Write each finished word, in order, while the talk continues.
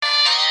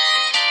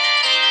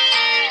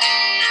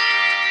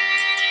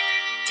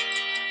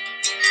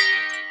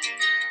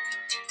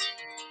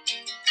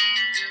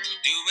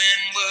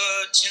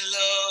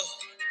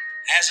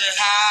has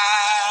a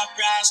high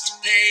price to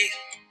pay.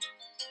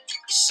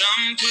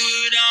 Some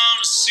put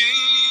on a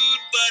suit,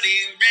 but he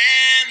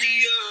ran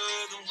the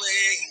other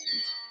way.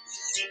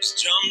 His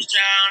drums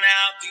drown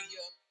out the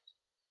other.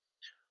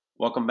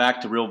 Welcome back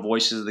to Real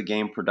Voices of the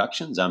Game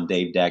Productions. I'm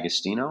Dave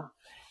D'Agostino,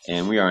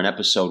 and we are on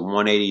episode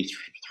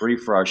 183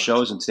 for our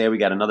shows. And today we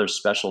got another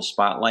special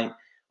spotlight,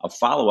 a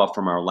follow-up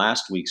from our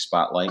last week's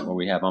spotlight where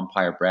we have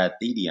umpire Brad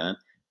Thede on.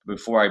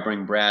 Before I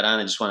bring Brad on,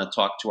 I just want to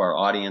talk to our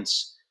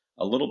audience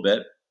a little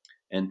bit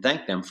and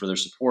thank them for their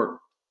support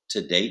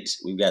to date.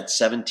 We've got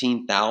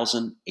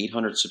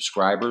 17,800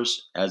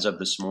 subscribers as of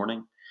this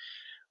morning.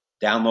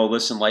 Download,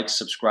 listen, like,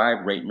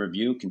 subscribe, rate, and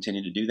review.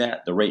 Continue to do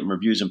that. The rate and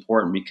review is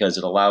important because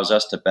it allows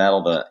us to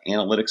battle the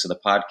analytics of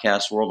the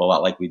podcast world a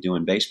lot like we do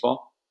in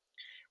baseball.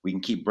 We can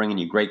keep bringing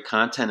you great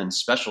content and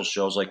special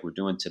shows like we're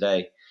doing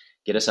today.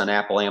 Get us on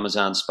Apple,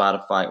 Amazon,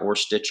 Spotify, or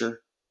Stitcher.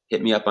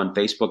 Hit me up on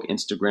Facebook,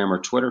 Instagram, or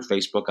Twitter.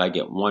 Facebook, I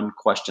get one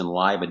question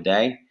live a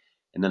day,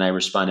 and then I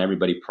respond to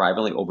everybody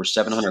privately. Over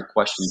 700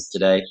 questions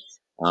today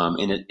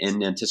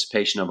in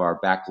anticipation of our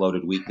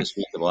backloaded week this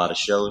week of a lot of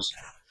shows.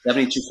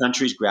 72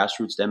 countries,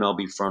 grassroots to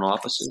MLB front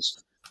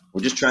offices.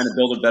 We're just trying to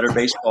build a better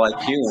baseball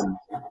IQ, and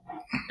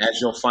as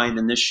you'll find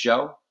in this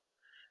show,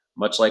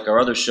 much like our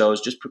other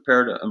shows, just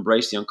prepare to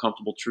embrace the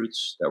uncomfortable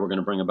truths that we're going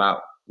to bring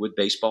about with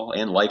baseball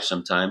and life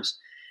sometimes,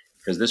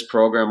 because this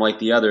program, like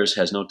the others,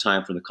 has no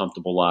time for the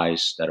comfortable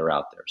lies that are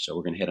out there. So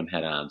we're going to hit them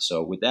head on.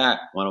 So with that,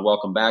 I want to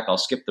welcome back. I'll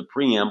skip the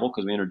preamble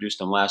because we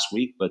introduced him last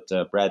week, but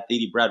Brad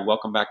Thede. Brad,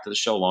 welcome back to the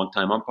show.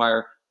 Longtime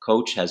umpire,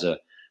 coach, has a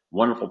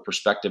wonderful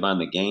perspective on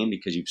the game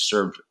because you've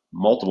served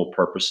multiple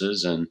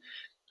purposes. And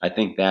I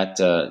think that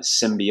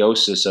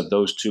symbiosis of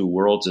those two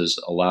worlds has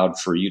allowed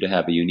for you to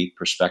have a unique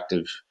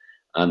perspective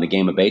on the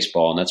game of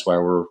baseball. And that's why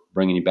we're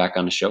bringing you back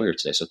on the show here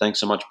today. So thanks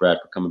so much, Brad,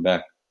 for coming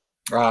back.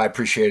 I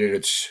appreciate it.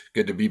 It's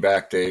good to be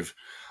back, Dave.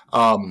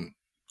 Kind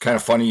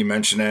of funny you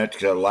mentioned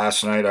that.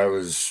 Last night I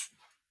was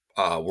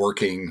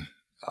working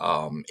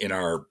in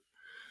our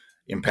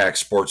Impact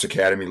Sports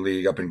Academy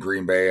League up in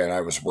Green Bay, and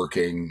I was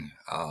working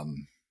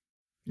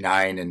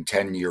 9 and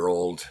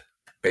 10-year-old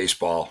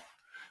baseball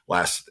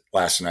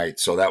last night.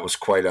 So that was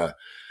quite an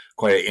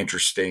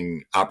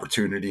interesting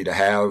opportunity to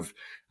have.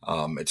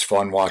 It's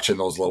fun watching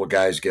those little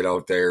guys get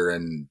out there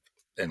and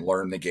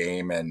learn the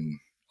game, and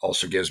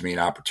also gives me an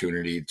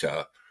opportunity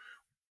to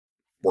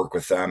work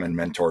with them and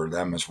mentor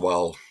them as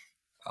well,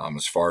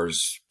 as far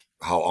as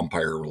how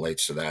umpire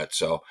relates to that.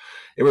 So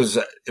it was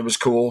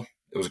cool.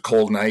 It was a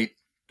cold night,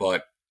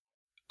 but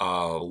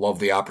love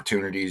the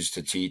opportunities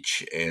to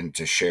teach and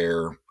to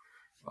share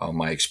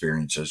my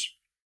experiences.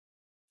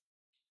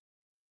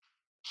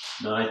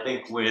 No, I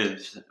think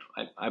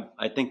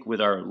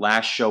with our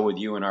last show with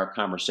you and our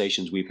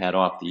conversations we've had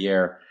off the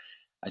air,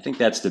 I think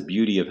that's the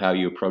beauty of how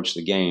you approach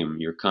the game.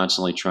 You're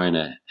constantly trying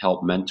to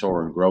help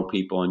mentor and grow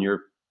people, and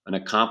you're an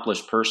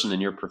accomplished person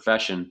in your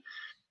profession,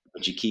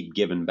 but you keep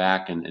giving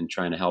back and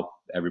trying to help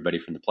everybody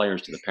from the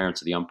players to the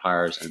parents to the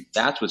umpires, and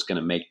that's what's going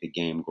to make the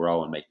game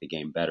grow and make the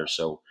game better.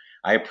 So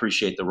I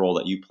appreciate the role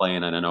that you play,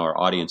 and I know our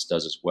audience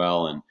does as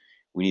well, and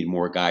we need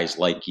more guys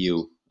like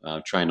you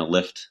trying to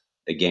lift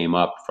the game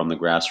up from the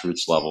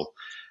grassroots level,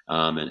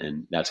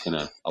 and that's going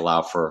to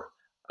allow for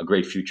a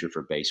great future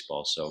for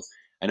baseball. So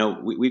I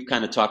know we've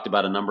kind of talked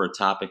about a number of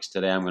topics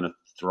today. I'm going to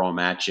throw them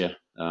at you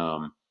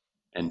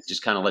and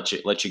just kind of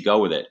let you go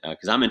with it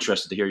because I'm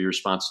interested to hear your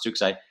responses too,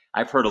 because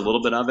I've heard a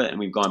little bit of it and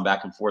we've gone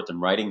back and forth in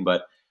writing,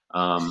 but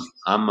I'm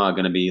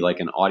going to be like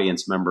an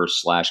audience member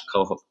 /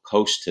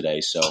 co-host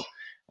today. So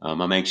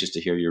I'm anxious to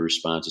hear your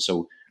responses.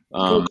 So,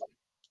 cool.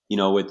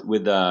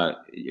 Are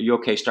you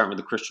okay starting with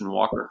the Christian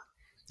Walker?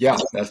 Yeah,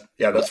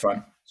 that's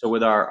fine. So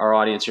with our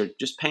audience here,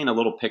 just paint a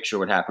little picture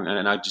of what happened,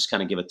 and I'll just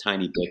kind of give a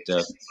tiny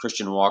bit.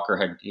 Christian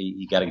Walker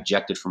he got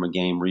ejected from a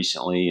game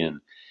recently, and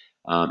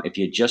if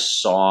you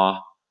just saw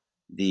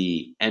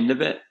the end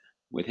of it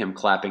with him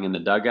clapping in the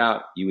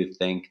dugout, you would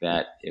think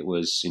that it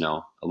was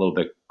a little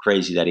bit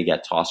crazy that he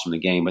got tossed from the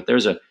game. But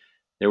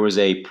there was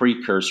a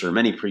precursor,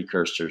 many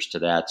precursors to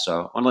that. So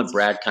I want to let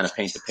Brad kind of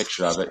paint the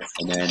picture of it,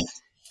 and then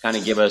kind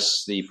of give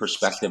us the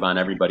perspective on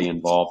everybody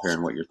involved here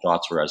and what your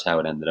thoughts were as how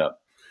it ended up.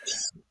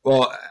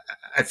 Well,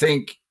 I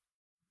think,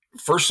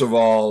 first of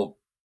all,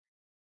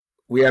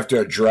 we have to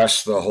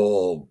address the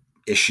whole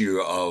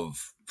issue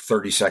of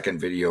 30-second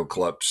video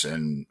clips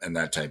and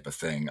that type of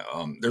thing.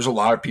 There's a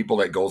lot of people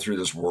that go through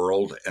this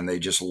world and they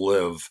just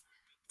live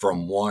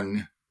from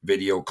one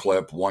video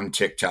clip, one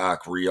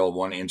TikTok reel,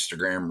 one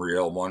Instagram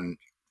reel, one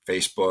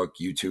Facebook,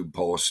 YouTube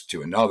post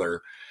to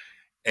another.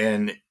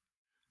 And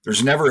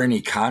there's never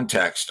any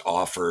context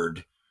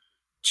offered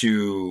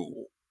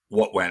to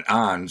what went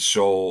on.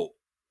 So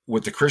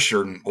with the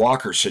Christian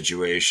Walker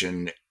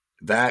situation,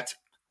 that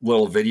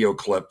little video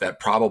clip that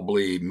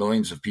probably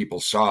millions of people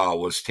saw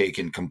was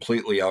taken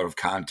completely out of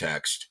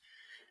context.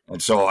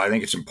 And so I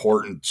think it's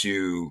important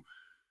to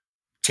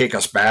take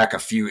us back a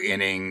few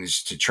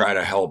innings to try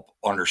to help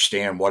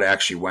understand what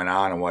actually went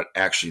on and what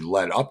actually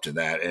led up to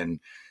that. And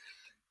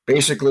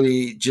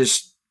basically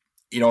just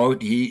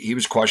he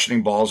was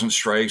questioning balls and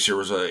strikes. There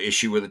was an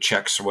issue with a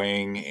check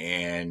swing,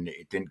 and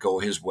it didn't go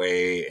his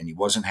way, and he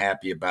wasn't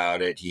happy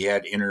about it. He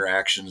had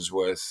interactions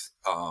with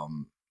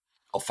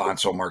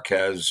Alfonso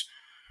Marquez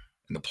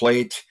in the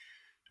plate.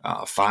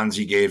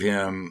 Fonzie gave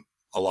him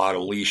a lot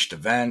of leash to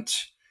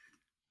vent.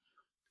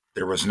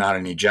 There was not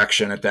an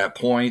ejection at that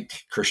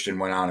point. Christian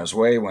went on his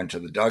way, went to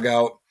the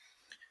dugout.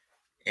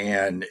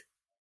 And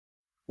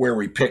where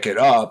we pick it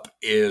up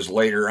is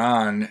later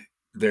on,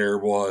 there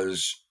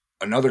was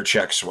another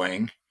check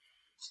swing.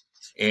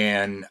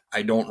 And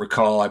I don't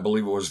recall, I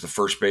believe it was the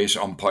first base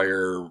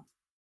umpire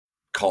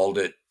called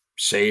it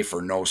safe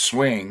or no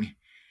swing.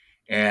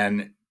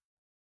 And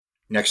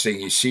next thing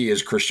you see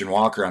is Christian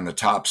Walker on the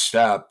top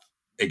step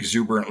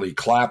exuberantly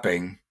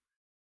clapping.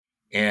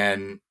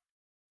 And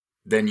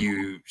then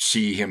you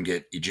see him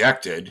get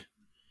ejected.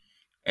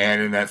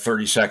 And in that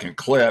 30-second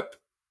clip,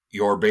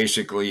 you're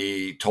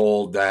basically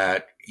told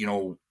that,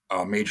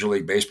 a Major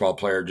League Baseball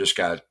player just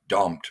got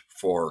dumped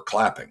for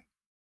clapping.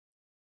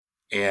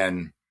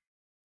 And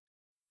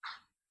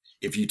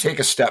if you take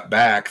a step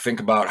back, think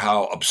about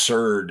how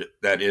absurd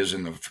that is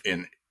in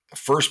the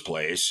first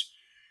place.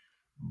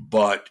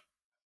 But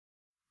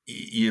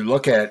you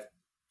look at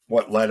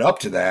what led up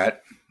to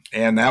that,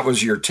 and that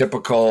was your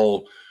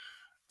typical,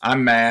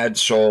 I'm mad,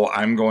 so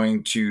I'm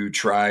going to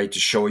try to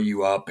show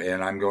you up,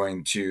 and I'm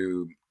going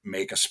to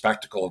make a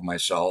spectacle of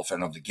myself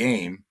and of the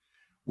game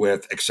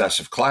with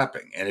excessive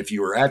clapping. And if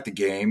you were at the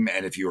game,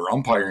 and if you were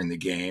umpiring the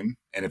game,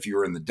 and if you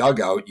were in the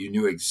dugout, you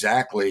knew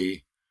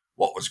exactly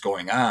what was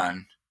going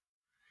on.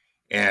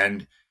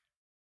 And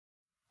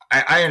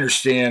I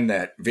understand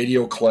that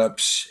video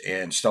clips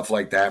and stuff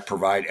like that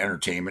provide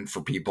entertainment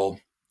for people,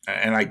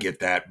 and I get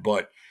that,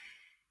 but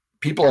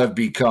people have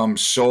become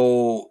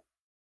so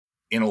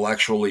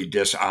intellectually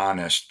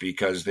dishonest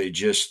because they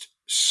just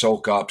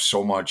soak up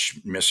so much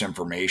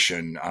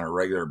misinformation on a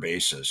regular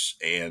basis,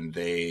 and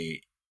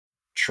they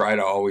try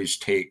to always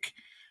take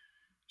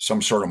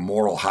some sort of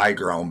moral high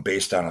ground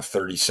based on a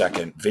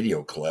 30-second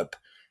video clip,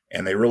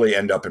 and they really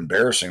end up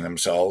embarrassing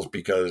themselves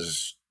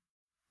because,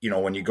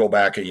 when you go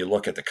back and you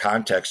look at the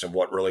context of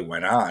what really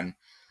went on,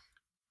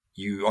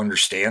 you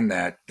understand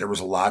that there was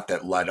a lot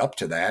that led up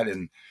to that.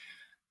 And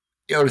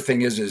the other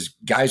thing is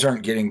guys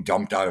aren't getting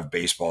dumped out of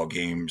baseball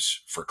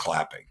games for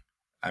clapping.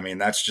 I mean,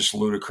 that's just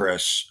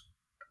ludicrous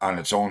on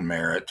its own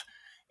merit.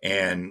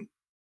 And,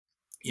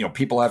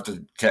 people have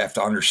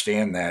to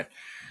understand that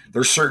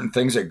there's certain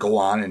things that go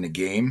on in the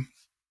game,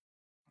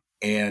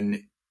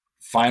 and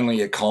finally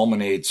it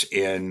culminates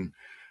in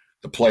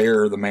the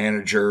player, the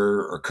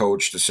manager, or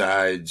coach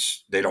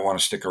decides they don't want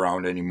to stick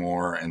around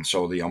anymore, and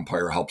so the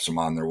umpire helps them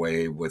on their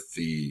way with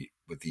the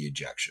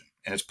ejection.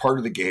 And it's part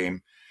of the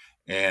game.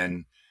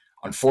 And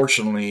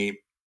unfortunately,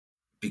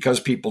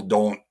 because people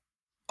don't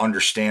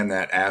understand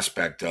that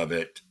aspect of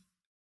it,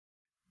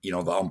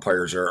 the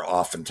umpires are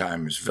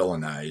oftentimes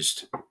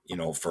villainized,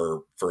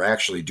 for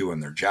actually doing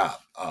their job.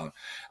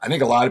 I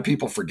think a lot of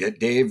people forget,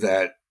 Dave,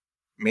 that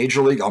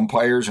major league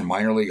umpires and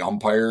minor league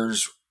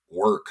umpires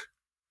work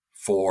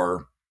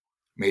for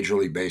Major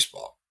League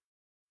Baseball.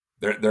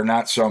 They're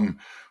not some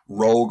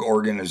rogue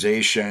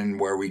organization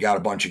where we got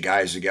a bunch of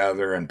guys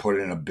together and put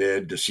in a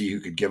bid to see who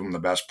could give them the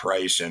best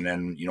price, and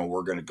then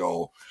we're going to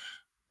go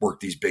work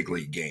these big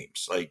league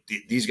games. Like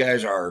these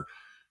guys are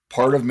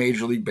part of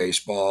Major League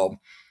Baseball.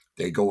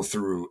 They go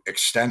through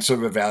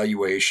extensive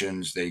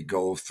evaluations. They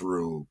go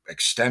through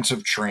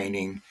extensive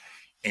training,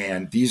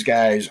 and these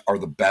guys are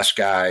the best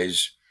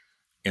guys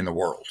in the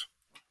world.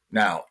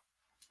 Now,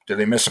 do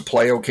they miss a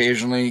play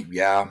occasionally?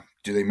 Yeah.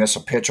 Do they miss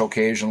a pitch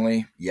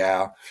occasionally?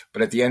 Yeah.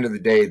 But at the end of the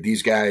day,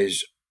 these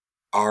guys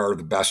are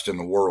the best in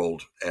the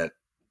world at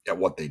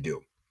what they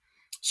do.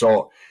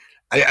 So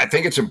I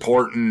think it's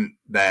important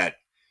that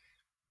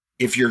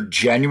if you're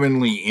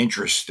genuinely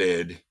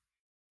interested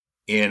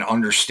in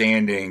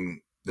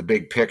understanding the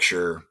big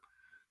picture,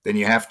 then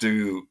you have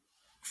to,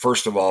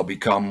 first of all,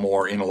 become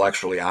more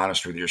intellectually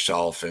honest with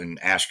yourself and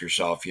ask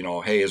yourself,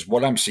 hey, is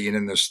what I'm seeing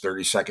in this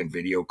 30-second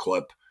video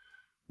clip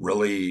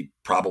really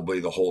probably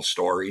the whole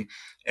story?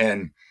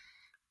 And,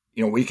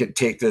 we could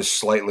take this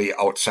slightly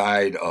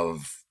outside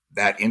of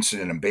that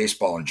incident in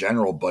baseball in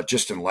general, but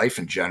just in life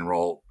in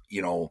general,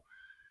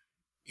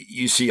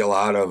 you see a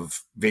lot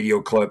of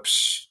video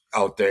clips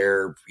out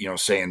there,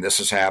 saying this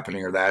is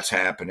happening or that's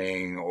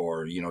happening,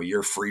 or,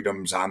 your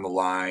freedom's on the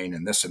line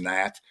and this and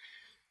that.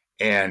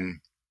 And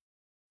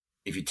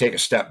if you take a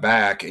step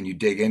back and you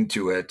dig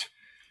into it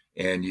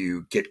and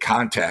you get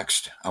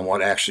context on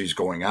what actually is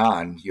going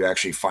on, you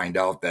actually find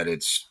out that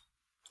it's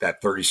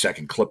that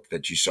 30-second clip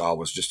that you saw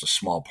was just a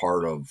small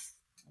part of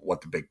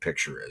what the big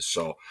picture is.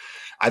 So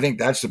I think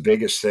that's the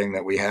biggest thing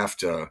that we have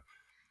to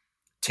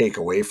take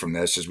away from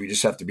this, is we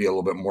just have to be a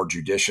little bit more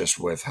judicious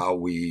with how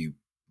we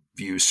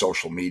view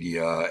social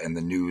media and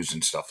the news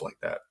and stuff like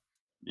that.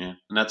 Yeah.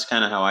 And that's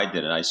kind of how I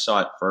did it. I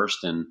saw it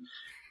first, and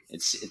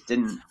it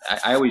didn't,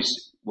 I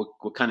always,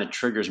 what kind of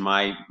triggers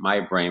my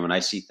brain when I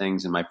see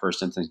things in my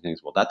first instance,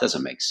 things, well, that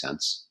doesn't make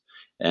sense.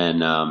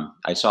 And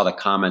I saw the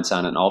comments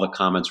on it, and all the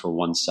comments were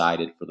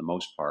one-sided for the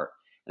most part.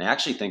 And I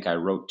actually think I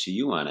wrote to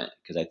you on it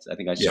because I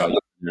think I saw Yeah. you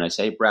and I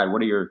say, hey, Brad,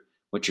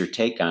 what's your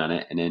take on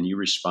it? And then you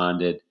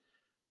responded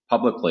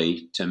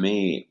publicly to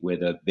me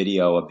with a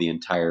video of the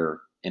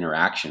entire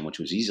interaction, which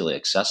was easily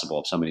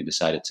accessible if somebody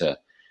decided to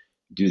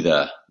do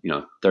the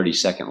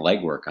 30-second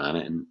legwork on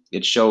it. And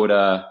it showed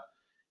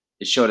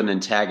an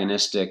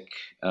antagonistic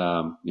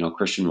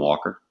Christian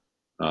Walker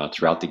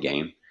throughout the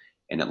game,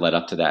 and it led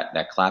up to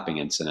that clapping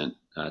incident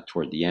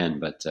toward the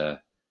end. But so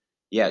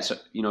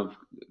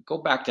go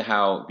back to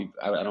how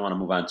I don't want to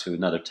move on to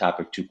another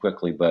topic too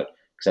quickly, but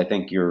because I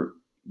think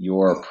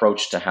your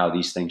approach to how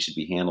these things should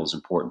be handled is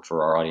important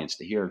for our audience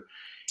to hear.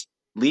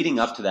 Leading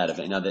up to that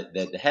event,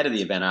 the head of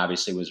the event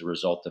obviously was a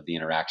result of the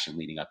interaction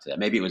leading up to that.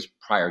 Maybe it was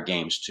prior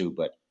games too,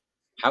 but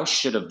how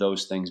should have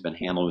those things been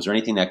handled? Was there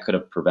anything that could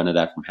have prevented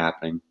that from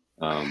happening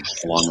along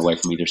the way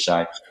from either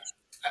side?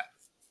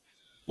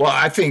 Well,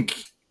 I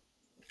think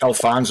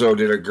Alfonso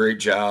did a great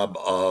job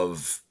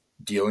of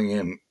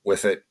dealing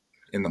with it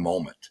in the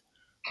moment.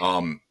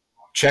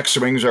 Check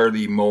swings are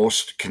the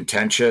most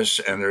contentious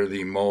and they're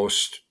the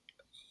most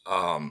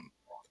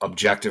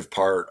objective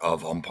part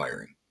of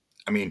umpiring.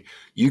 I mean,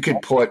 you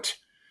could put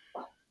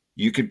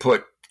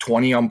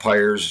 20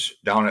 umpires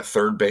down at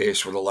third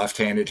base with a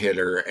left-handed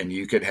hitter, and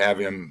you could have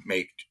him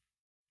make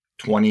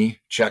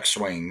 20 check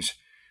swings,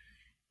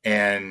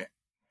 and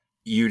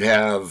you'd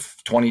have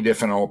 20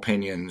 different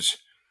opinions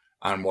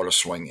on what a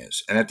swing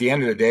is. And at the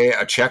end of the day,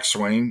 a check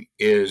swing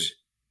is,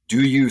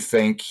 do you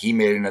think he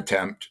made an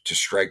attempt to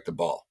strike the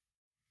ball?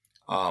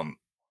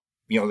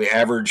 The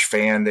average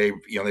fan, they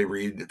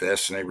read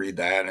this and they read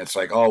that, and it's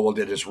like, oh, well,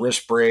 did his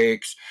wrist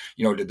breaks?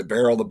 Did the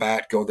barrel of the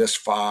bat go this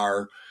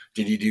far?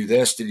 Did he do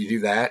this? Did he do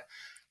that?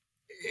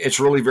 It's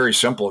really very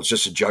simple. It's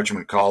just a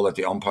judgment call that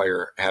the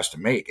umpire has to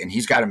make, and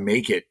he's got to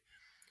make it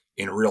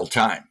in real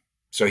time.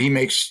 So he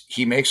makes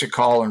a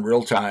call in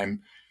real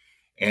time,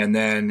 and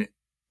then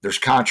there's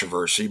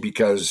controversy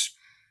because,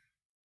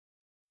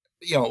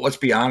 let's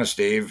be honest,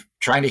 Dave,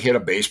 trying to hit a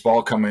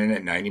baseball coming in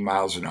at 90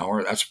 miles an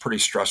hour, that's a pretty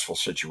stressful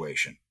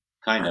situation.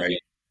 Kind of. Right?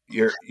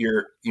 You're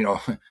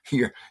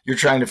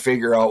trying to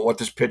figure out what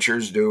this pitcher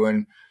is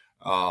doing.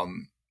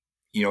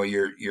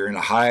 You're in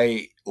a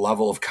high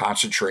level of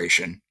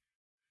concentration,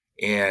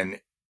 and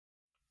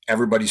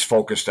everybody's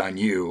focused on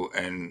you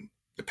and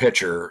the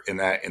pitcher in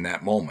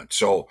that moment.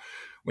 So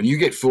when you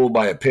get fooled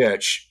by a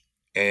pitch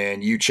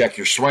and you check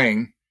your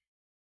swing,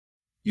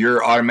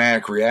 your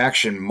automatic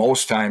reaction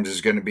most times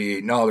is going to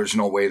be, no, there's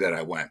no way that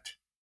I went.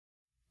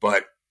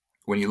 But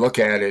when you look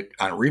at it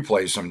on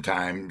replay,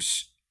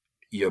 sometimes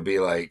you'll be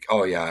like,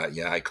 oh yeah,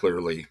 I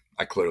clearly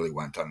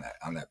went on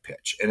that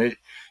pitch. And it,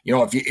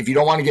 if you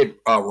don't want to get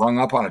rung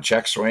up on a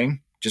check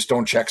swing, just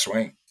don't check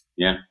swing.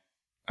 Yeah.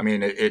 I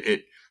mean,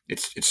 it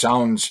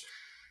sounds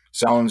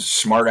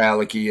smart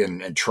alecky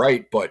and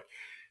trite, but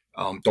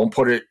don't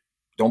put it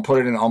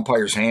in the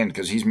umpire's hand,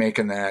 because he's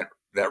making that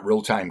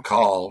real time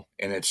call,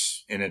 and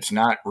it's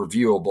not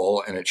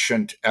reviewable, and it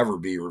shouldn't ever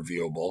be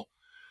reviewable,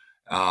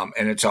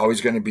 and it's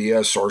always going to be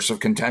a source of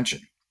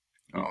contention.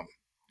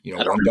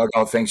 One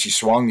dugout thinks you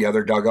swung, the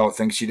other dugout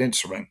thinks you didn't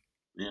swing.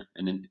 Yeah,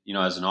 and then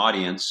as an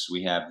audience,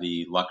 we have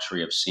the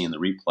luxury of seeing the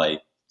replay,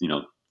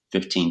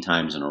 15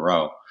 times in a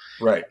row.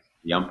 Right.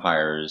 The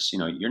umpires,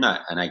 you're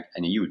not,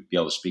 and you would be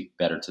able to speak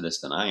better to this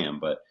than I am,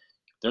 but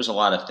there's a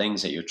lot of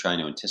things that you're trying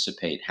to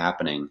anticipate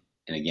happening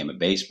in a game of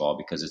baseball,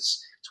 because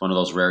it's one of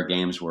those rare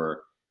games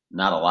where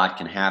not a lot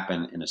can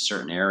happen in a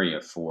certain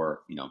area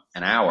for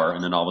an hour,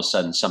 and then all of a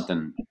sudden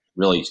something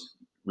really,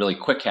 really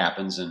quick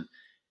happens, and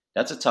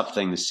that's a tough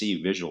thing to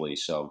see visually.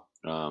 So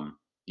I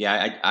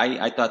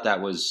thought that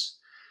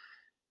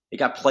it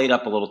got played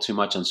up a little too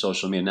much on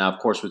social media. Now, of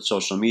course, with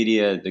social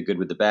media, the good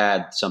with the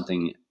bad,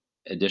 something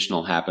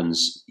additional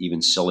happens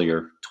even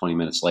sillier 20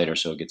 minutes later,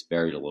 so it gets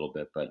buried a little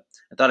bit. But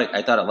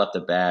I thought it left a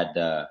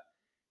bad.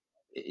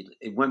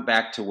 It went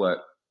back to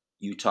what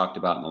you talked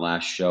about in the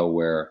last show,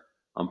 where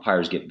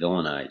umpires get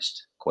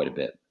villainized quite a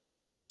bit,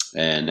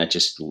 and that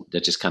just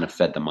kind of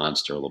fed the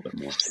monster a little bit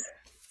more.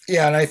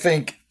 Yeah, and I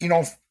think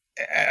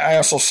I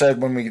also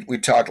said when we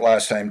talked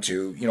last time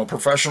too,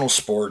 professional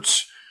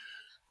sports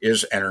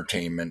is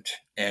entertainment,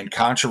 and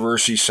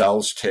controversy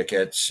sells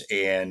tickets,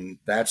 and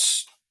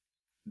that's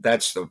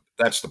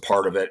the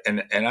part of it.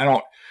 And I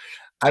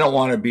don't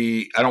want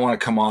to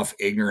come off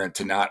ignorant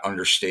to not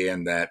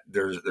understand that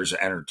there's an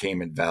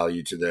entertainment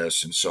value to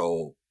this, and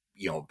so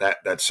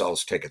that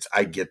sells tickets.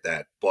 I get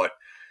that, but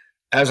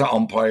as an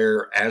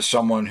umpire, as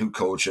someone who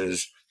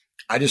coaches,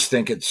 I just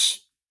think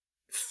it's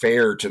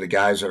fair to the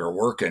guys that are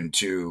working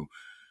to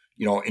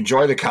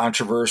enjoy the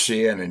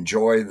controversy and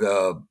enjoy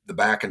the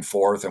back and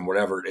forth and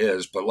whatever it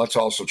is, but let's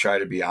also try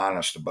to be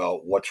honest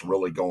about what's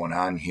really going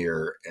on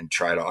here and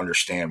try to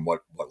understand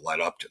what led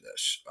up to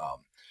this.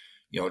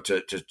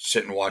 To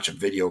sit and watch a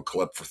video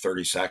clip for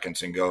 30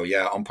 seconds and go,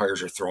 yeah,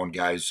 umpires are throwing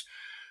guys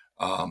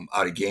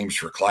out of games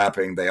for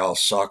clapping. They all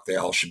suck. They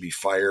all should be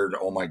fired.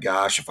 Oh my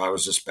gosh, if I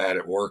was this bad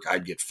at work,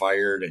 I'd get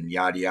fired, and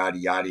yada, yada,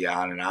 yada,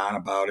 on and on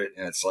about it.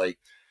 And it's like,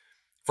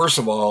 first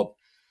of all,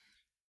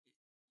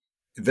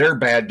 their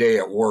bad day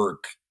at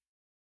work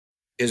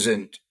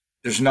isn't,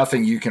 there's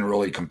nothing you can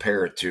really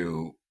compare it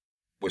to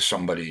with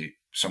somebody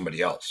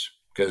else,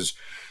 because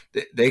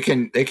they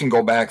can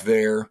go back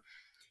there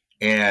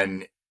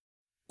and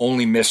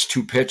only miss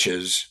 2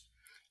 pitches.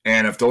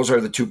 And if those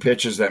are the 2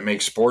 pitches that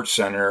make Sports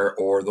Center,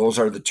 or those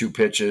are the 2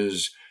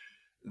 pitches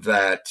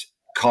that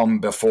come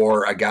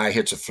before a guy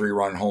hits a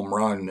 3-run home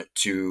run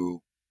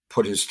to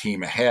put his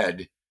team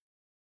ahead,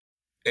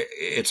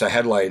 it's a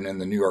headline in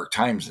the New York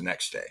Times the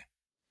next day.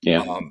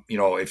 Yeah.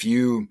 If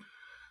you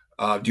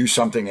do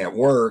something at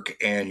work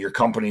and your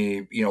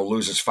company,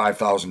 loses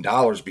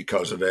 $5,000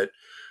 because of it,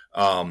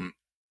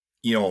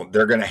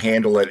 they're going to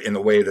handle it in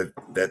the way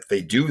that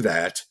they do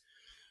that.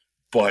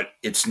 But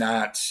it's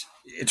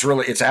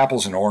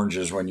apples and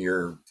oranges when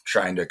you're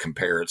trying to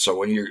compare it. So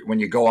when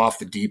you go off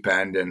the deep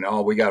end and,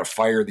 we got to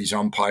fire these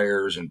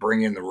umpires and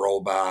bring in the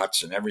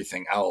robots and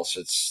everything else,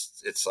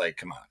 it's like,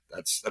 come on,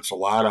 that's a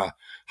lot of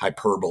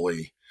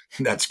hyperbole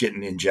that's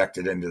getting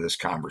injected into this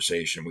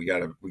conversation. We got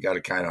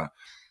to kind of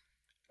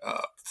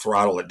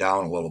throttle it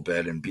down a little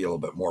bit and be a little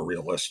bit more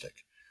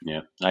realistic.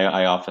 Yeah,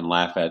 I often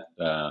laugh at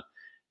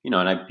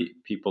and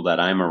people that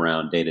I'm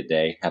around day to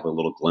day have a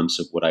little glimpse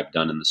of what I've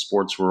done in the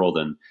sports world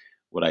and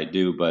what I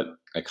do, but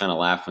I kind of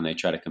laugh when they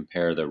try to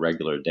compare the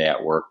regular day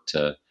at work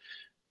to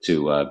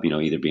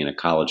either being a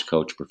college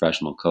coach,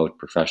 professional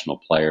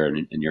player,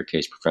 and in your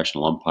case,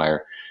 professional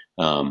umpire.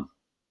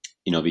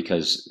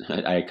 Because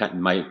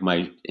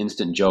my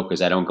instant joke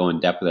is I don't go in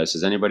depth with this.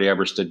 Has anybody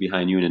ever stood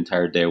behind you an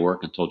entire day of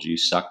work and told you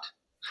sucked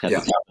at the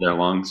top of their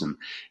lungs, and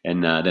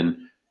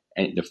then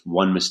the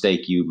one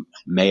mistake you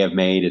may have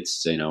made,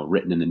 it's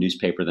written in the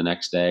newspaper the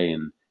next day.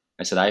 And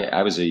I said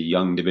I was a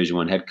young Division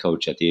I head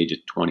coach at the age of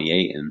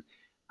 28, and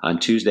on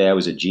Tuesday I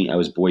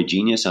was boy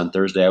genius. On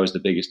Thursday I was the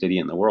biggest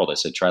idiot in the world. I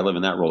said, try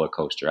living that roller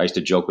coaster. I used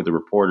to joke with the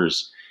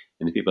reporters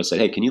and the people said,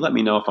 hey, can you let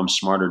me know if I'm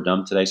smart or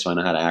dumb today so I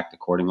know how to act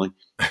accordingly?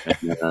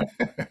 And,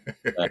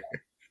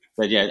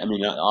 but yeah, I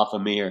mean, off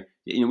of me, or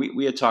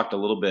we had talked a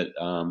little bit,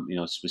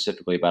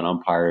 specifically about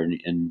umpire,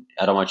 and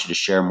I don't want you to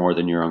share more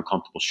than you're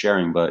uncomfortable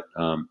sharing, but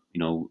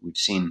we've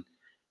seen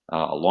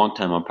a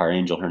longtime umpire,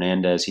 Angel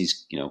Hernandez.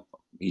 He's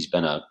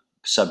been a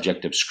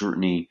subject of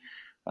scrutiny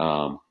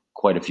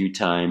quite a few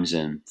times,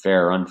 and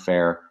fair or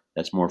unfair,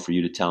 that's more for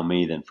you to tell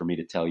me than for me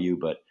to tell you.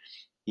 But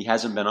he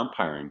hasn't been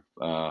umpiring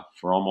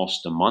for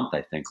almost a month,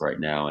 I think, right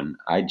now, and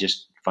I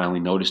just finally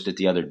noticed it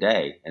the other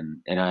day,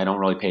 and I don't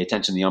really pay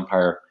attention to the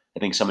umpire. I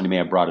think somebody may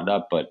have brought it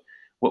up, but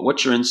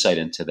what's your insight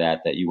into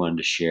that you wanted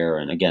to share?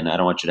 And again, I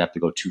don't want you to have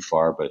to go too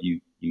far, but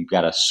you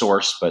got a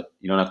source, but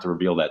you don't have to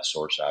reveal that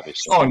source,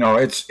 obviously. Oh no,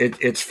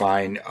 it's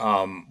fine.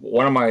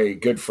 One of my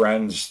good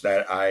friends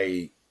that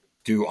I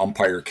do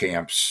umpire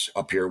camps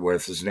up here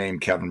with is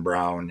named Kevin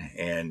Brown,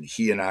 and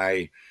he and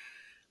I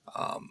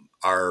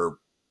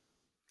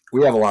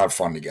we have a lot of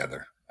fun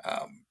together.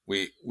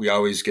 We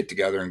always get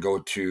together and go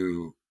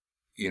to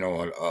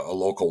a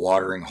local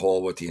watering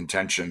hole with the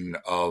intention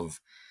of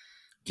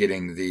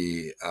getting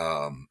the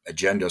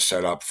agenda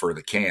set up for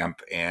the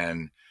camp,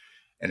 and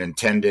an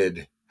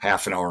intended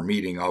half an hour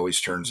meeting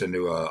always turns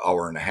into an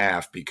hour and a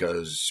half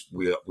because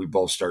we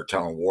both start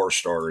telling war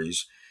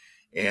stories,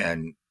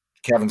 and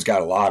Kevin's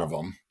got a lot of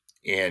them,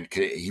 and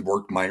he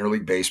worked minor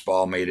league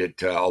baseball, made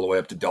it all the way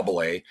up to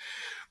AA,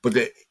 but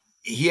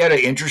he had an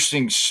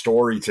interesting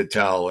story to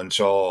tell. And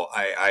so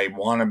I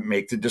want to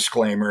make the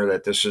disclaimer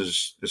that this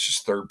is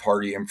third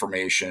party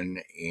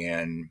information,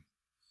 and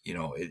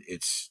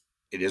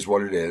it is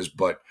what it is.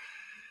 But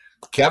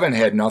Kevin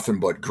had nothing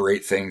but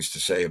great things to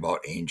say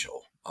about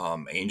Angel.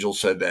 Angel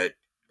said that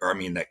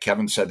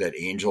Kevin said that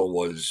Angel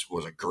was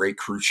a great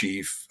crew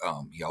chief.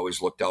 He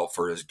always looked out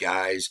for his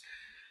guys.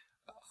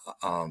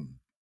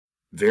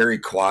 Very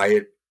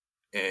quiet,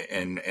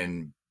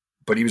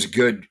 but he was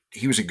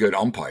a good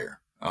umpire.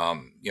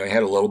 He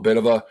had a little bit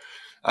of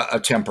a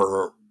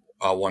temper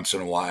once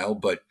in a while,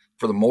 but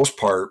for the most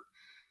part,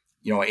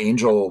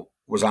 Angel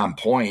was on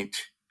point.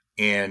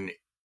 And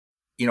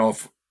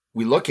if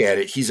we look at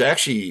it,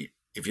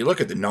 if you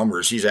look at the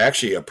numbers, he's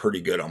actually a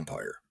pretty good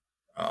umpire.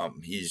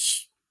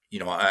 He's,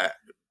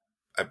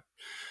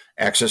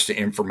 access to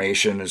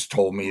information has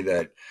told me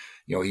that,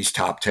 he's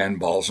top 10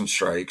 balls and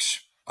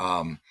strikes.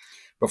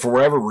 But for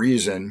whatever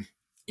reason,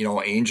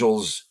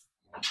 Angel's,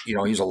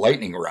 he's a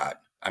lightning rod.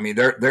 I mean,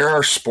 there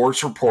are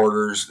sports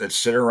reporters that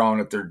sit around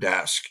at their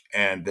desk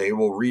and they're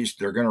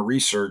going to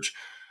research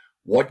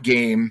what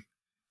game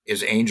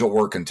is Angel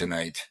working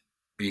tonight,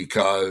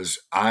 because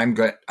I'm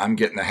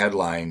getting the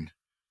headline,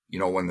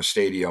 when the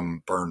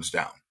stadium burns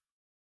down.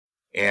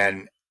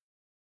 And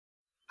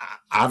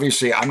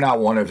obviously I'm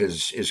not one of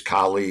his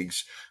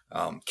colleagues.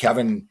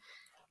 Kevin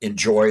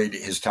enjoyed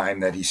his time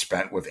that he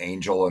spent with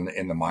Angel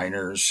in the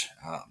minors.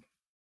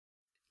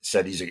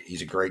 Said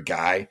he's a great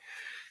guy.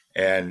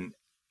 And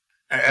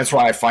that's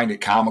why I find it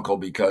comical,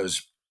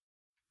 because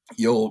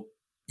you'll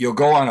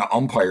go on an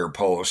umpire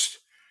post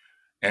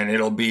and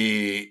it'll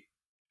be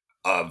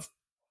a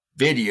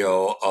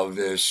video of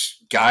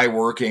this guy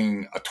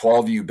working a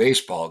 12U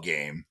baseball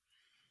game,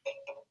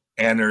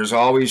 And there's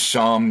always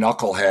some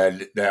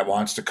knucklehead that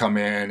wants to come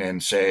in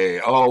and say,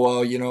 oh,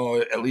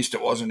 well, at least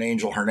it wasn't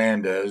Angel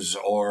Hernandez,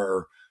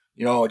 or,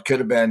 it could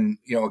have been,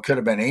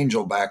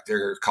 Angel back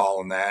there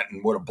calling that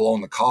and would have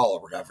blown the call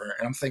or whatever.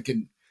 And I'm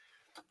thinking,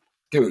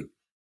 dude,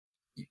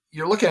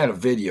 you're looking at a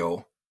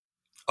video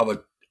of a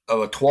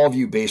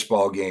 12U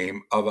baseball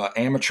game of an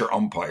amateur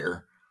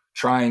umpire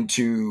trying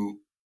to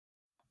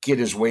get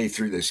his way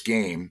through this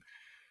game,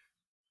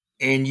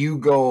 and you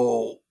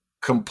go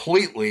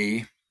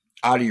completely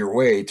out of your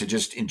way to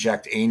just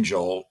inject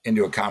Angel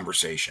into a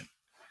conversation.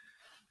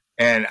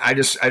 And I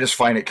just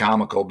find it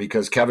comical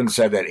because Kevin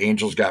said that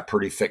Angel's got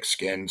pretty thick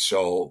skin.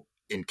 So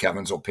in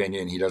Kevin's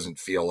opinion, he doesn't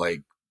feel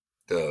like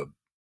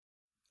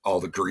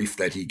all the grief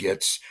that he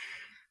gets,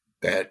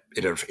 that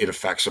it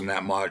affects him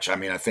that much. I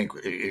mean, I think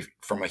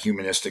from a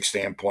humanistic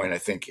standpoint, I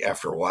think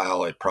after a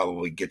while, it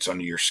probably gets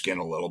under your skin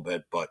a little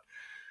bit, but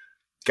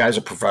guy's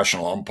a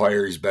professional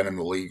umpire. He's been in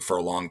the league for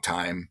a long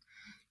time,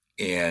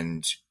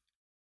 and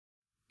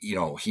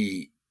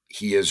he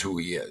is who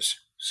he is.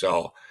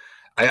 So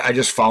I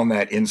just found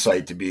that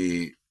insight to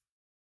be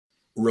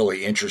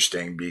really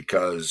interesting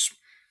because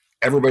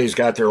everybody's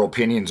got their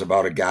opinions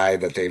about a guy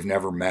that they've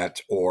never met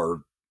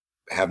or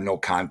have no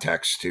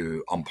context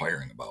to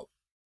umpiring about.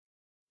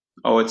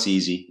 Oh, it's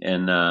easy.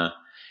 And,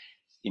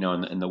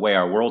 in the way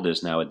our world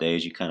is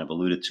nowadays, you kind of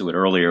alluded to it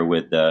earlier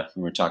with, when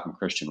we were talking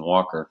Christian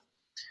Walker,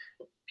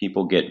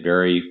 people get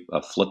very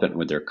flippant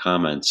with their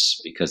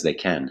comments because they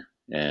can,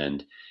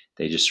 and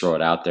they just throw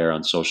it out there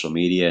on social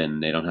media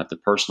and they don't have to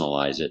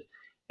personalize it.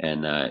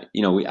 And,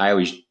 I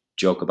always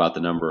joke about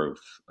the number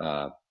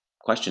of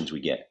questions we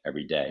get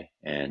every day.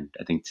 And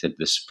I think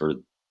for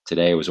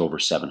today, it was over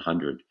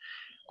 700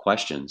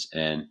 questions.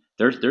 And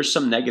there's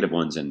some negative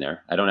ones in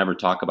there. I don't ever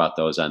talk about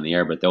those on the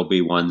air, but there'll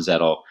be ones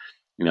that'll,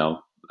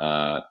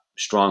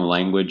 strong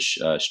language,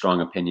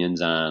 strong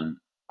opinions on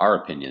our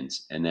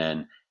opinions. And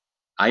then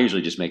I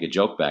usually just make a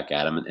joke back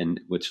at them.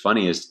 And what's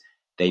funny is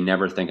they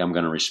never think I'm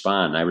going to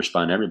respond. I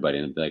respond to everybody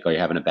and be like, "Oh, you're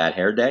having a bad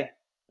hair day?"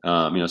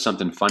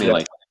 Something funny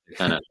like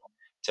kind of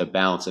to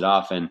balance it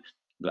off. And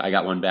I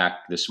got one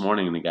back this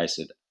morning, and the guy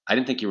said, "I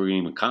didn't think you were going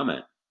to even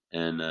comment."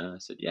 And I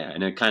said, "Yeah."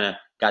 And it kind of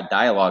got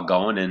dialogue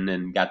going,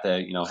 and got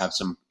to have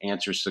some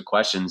answers to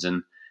questions.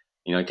 And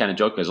I kind of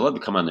joked because I'd love to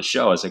come on the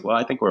show. I was like, "Well,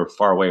 I think we're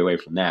far away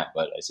from that."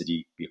 But I said,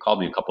 "You called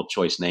me a couple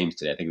choice names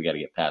today. I think we got to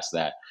get past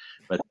that."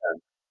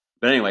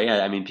 But anyway,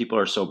 yeah, I mean, people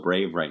are so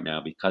brave right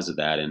now because of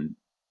that. And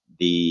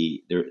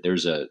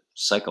there's a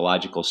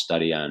psychological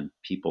study on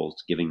people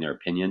giving their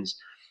opinions.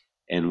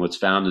 And what's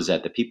found is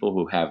that the people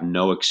who have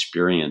no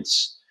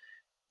experience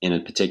in a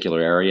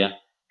particular area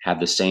have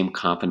the same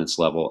confidence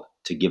level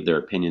to give their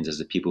opinions as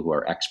the people who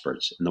are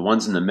experts. And the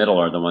ones in the middle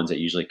are the ones that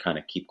usually kind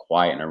of keep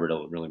quiet and are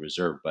really, really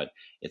reserved. But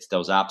it's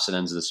those opposite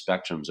ends of the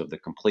spectrums of the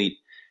complete,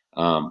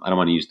 I don't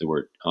want to use the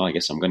word, I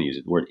guess I'm going to use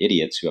it, the word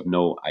idiots who have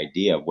no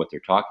idea of what they're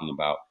talking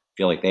about,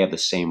 feel like they have the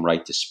same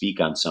right to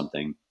speak on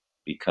something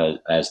because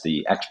as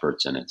the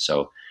experts in it.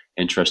 So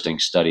interesting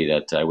study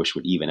that I wish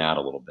would even out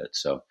a little bit.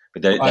 So,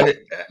 but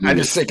I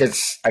just think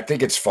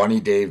it's funny,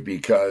 Dave,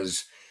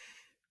 because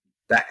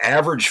the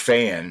average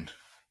fan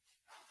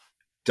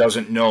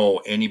doesn't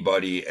know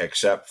anybody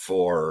except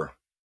for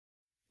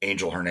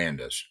Angel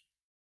Hernandez.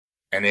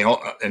 And the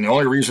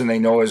only reason they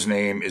know his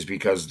name is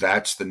because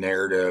that's the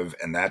narrative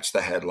and that's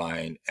the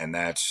headline and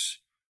that's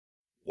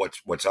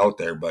what's out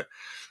there. But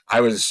I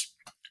was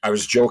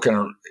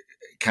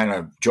kind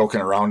of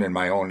joking around in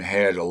my own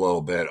head a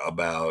little bit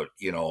about,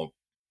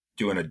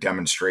 doing a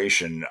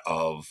demonstration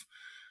of,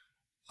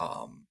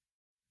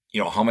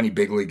 how many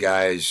big league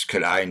guys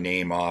could I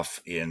name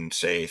off in,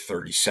 say,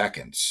 30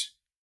 seconds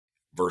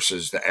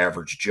versus the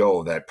average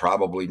Joe that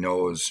probably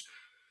knows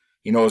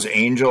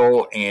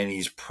Angel, and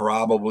he's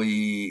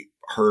probably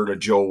heard of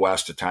Joe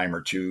West a time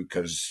or two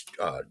because,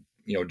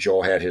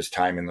 Joe had his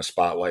time in the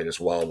spotlight as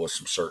well with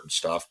some certain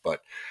stuff.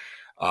 But,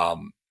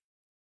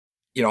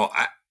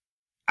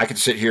 I could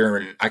sit here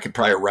and I could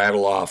probably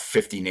rattle off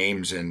 50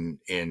 names in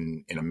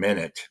a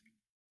minute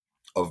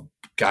of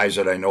guys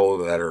that I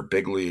know that are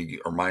big league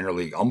or minor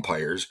league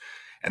umpires.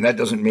 And that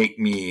doesn't make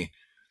me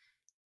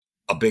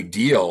a big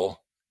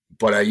deal,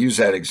 but I use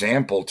that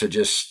example to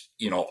just,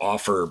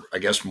 offer, I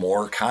guess,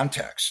 more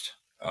context.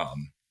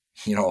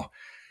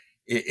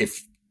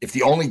 If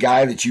the only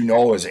guy that you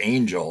know is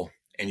Angel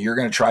and you're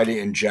going to try to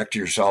inject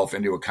yourself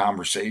into a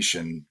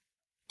conversation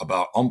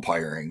about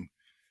umpiring,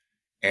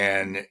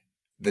 and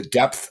the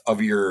depth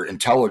of your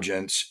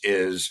intelligence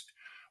is,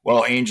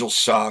 well, Angel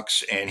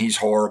sucks and he's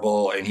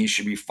horrible and he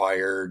should be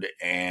fired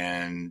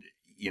and,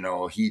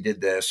 he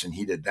did this and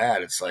he did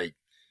that. It's like,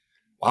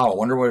 wow, I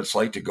wonder what it's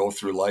like to go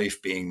through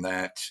life being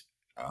that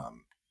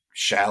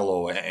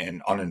shallow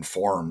and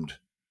uninformed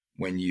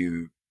when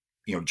you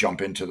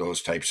jump into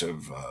those types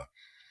of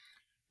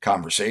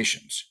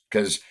conversations.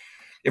 Because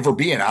if we're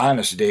being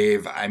honest,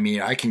 Dave, I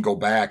mean, I can go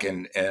back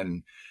and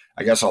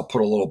I guess I'll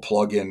put a little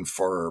plug in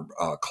for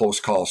Close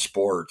Call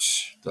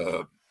Sports,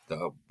 the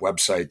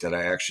website that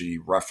I actually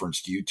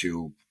referenced you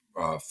to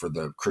for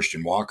the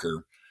Christian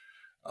Walker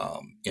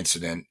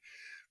incident.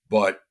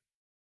 but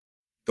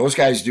those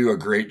guys do a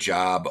great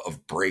job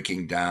of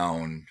breaking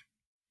down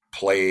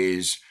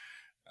plays.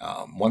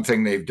 One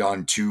thing they've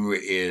done too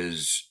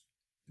is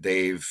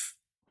they've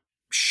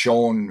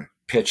shown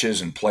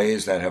pitches and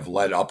plays that have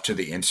led up to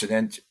the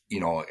incident,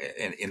 in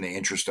the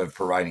interest of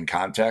providing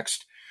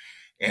context.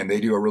 And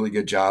they do a really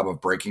good job of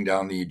breaking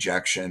down the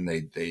ejection.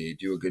 They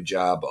do a good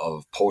job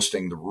of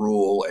posting the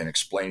rule and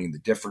explaining the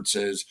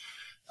differences.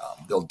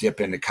 They'll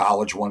dip into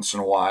college once in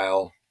a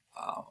while.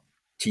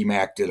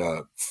 T-Mac did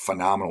a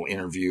phenomenal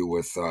interview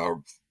with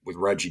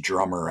Reggie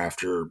Drummond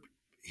after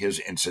his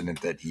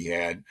incident that he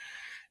had.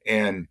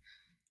 And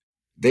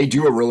they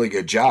do a really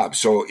good job.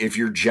 So if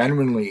you're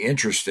genuinely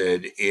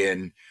interested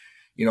in,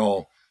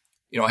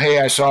 hey,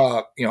 I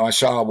saw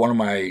one of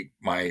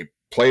my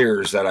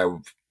players that I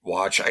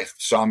watch, I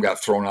saw him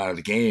got thrown out of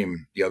the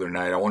game the other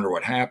night. I wonder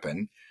what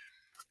happened.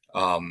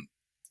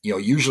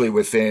 Usually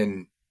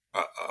within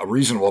a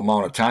reasonable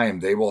amount of time,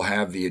 they will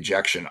have the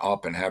ejection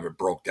up and have it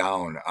broke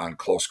down on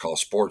Close Call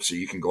Sports. So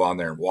you can go on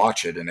there and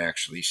watch it and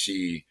actually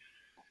see,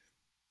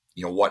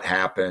 what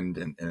happened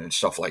and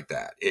stuff like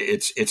that.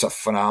 It's a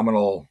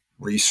phenomenal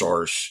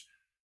resource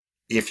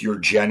if you're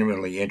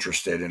genuinely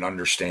interested in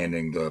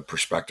understanding the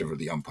perspective of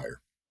the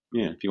umpire.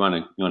 Yeah. If you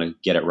want to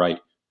get it right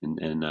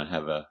and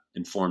have a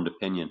informed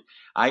opinion.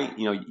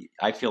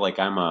 I feel like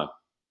I'm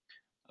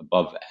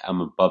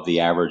above the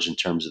average in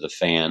terms of the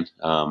fan.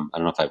 I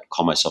don't know if I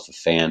call myself a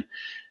fan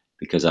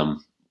because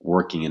I'm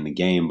working in the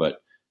game,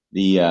 but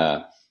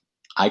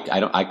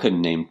I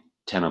couldn't name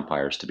 10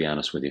 umpires, to be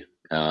honest with you.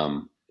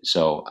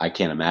 So I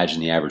can't imagine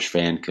the average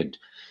fan could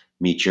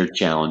meet your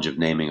challenge of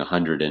naming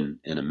 100 in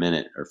a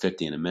minute or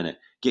 50 in a minute.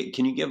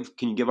 Can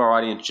you give our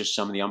audience just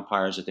some of the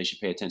umpires that they should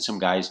pay attention? Some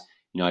guys,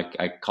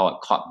 I call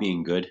it caught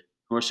being good.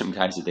 Who are some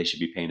guys that they should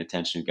be paying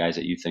attention to? Guys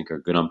that you think are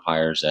good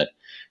umpires that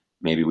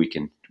maybe we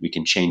can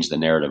change the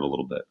narrative a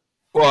little bit.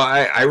 Well,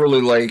 I really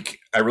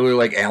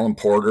like Alan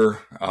Porter.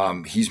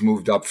 He's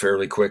moved up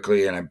fairly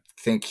quickly, and I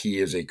think he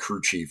is a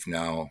crew chief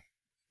now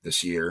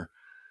this year.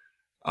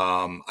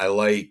 I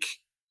like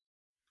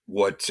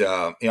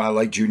I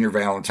like Junior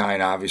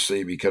Valentine,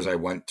 obviously, because I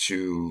went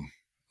to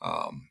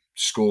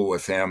school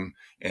with him,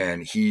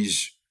 and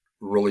he's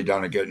really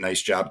done a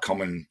nice job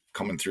coming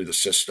through the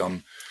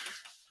system.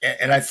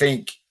 And I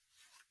think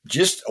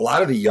just a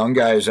lot of the young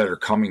guys that are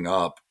coming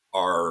up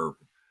are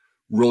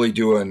really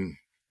doing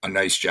a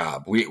nice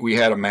job. We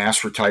had a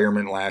mass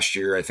retirement last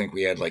year. I think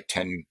we had like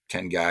 10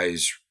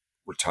 guys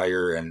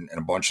retire, and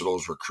a bunch of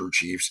those were crew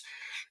chiefs.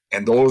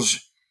 And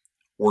those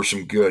were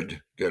some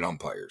good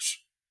umpires.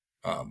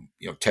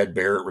 Ted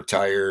Barrett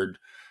retired.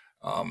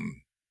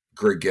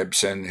 Greg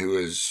Gibson,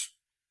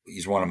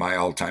 he's one of my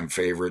all-time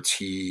favorites.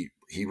 He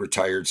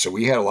retired. So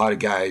we had a lot of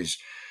guys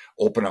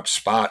open up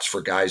spots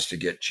for guys to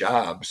get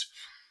jobs.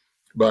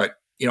 But,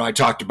 I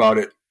talked about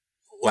it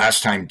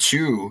last time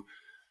too.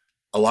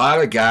 A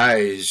lot of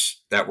guys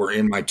that were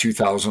in my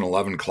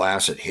 2011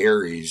 class at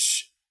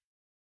Harry's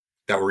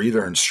that were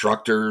either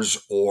instructors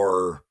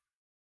or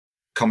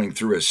coming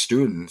through as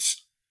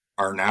students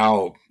are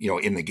now,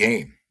 in the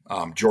game.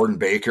 Jordan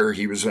Baker,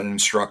 he was an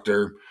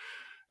instructor.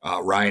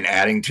 Ryan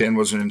Addington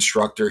was an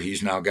instructor.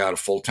 He's now got a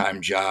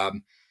full-time job.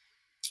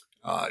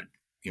 I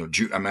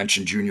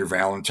mentioned Junior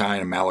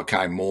Valentine and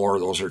Malachi Moore.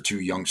 Those are two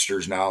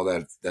youngsters now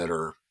that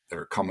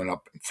are coming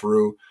up and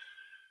through.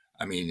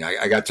 I mean,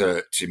 I got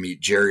to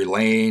meet Jerry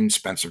Lane,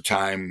 spent some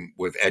time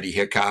with Eddie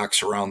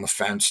Hickox around the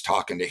fence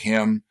talking to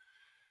him.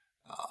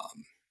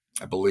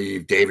 I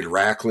believe David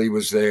Rackley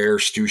was there,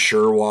 Stu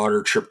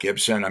Sherwater, Trip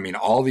Gibson. I mean,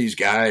 all these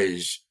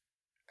guys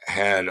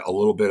had a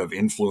little bit of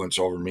influence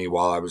over me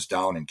while I was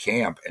down in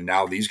camp. And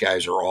now these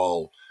guys are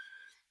all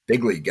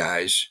big league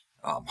guys,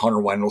 Hunter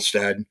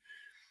Wendelstead.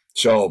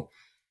 So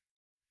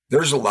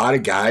there's a lot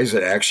of guys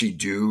that actually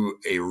do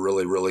a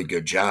really, really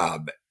good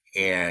job.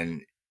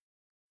 And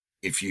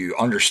if you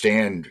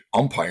understand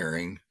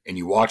umpiring and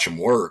you watch them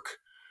work,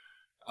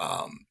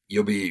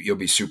 you'll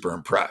be super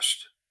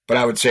impressed. But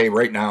I would say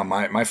right now,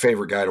 my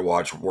favorite guy to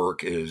watch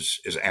work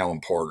is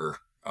Alan Porter.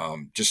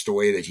 Just the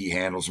way that he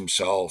handles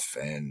himself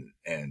and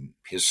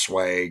his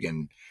swag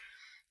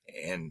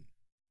and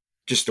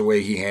just the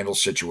way he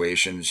handles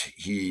situations,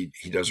 he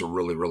does a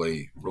really,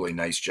 really, really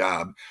nice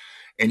job.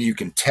 And you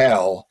can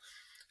tell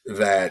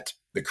that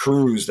the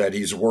crews that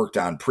he's worked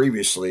on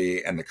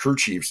previously and the crew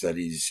chiefs that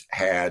he's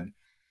had,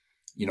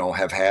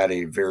 have had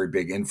a very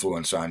big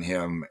influence on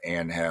him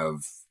and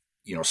have,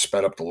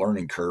 sped up the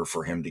learning curve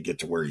for him to get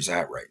to where he's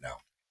at right now.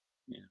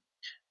 Yeah.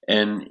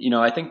 And,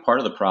 I think part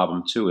of the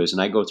problem too is,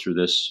 and I go through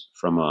this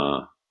from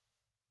a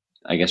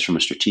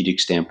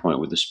strategic standpoint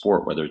with the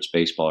sport, whether it's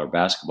baseball or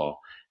basketball,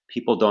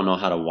 people don't know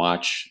how to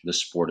watch the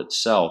sport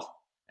itself.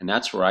 And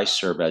that's where I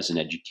serve as an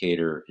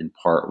educator in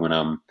part when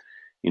I'm,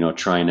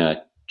 trying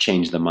to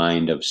change the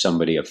mind of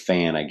somebody, a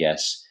fan, I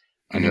guess,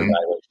 under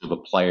evaluation of a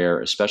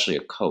player, especially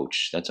a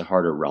coach. That's a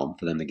harder realm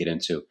for them to get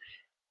into.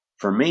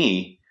 For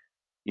me,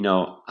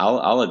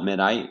 I'll admit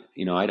I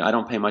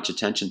don't pay much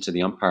attention to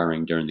the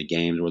umpiring during the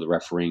games or the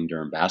refereeing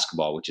during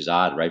basketball, which is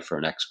odd, right, for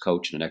an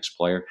ex-coach and an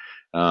ex-player.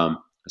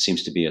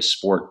 seems to be a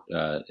sport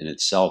in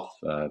itself,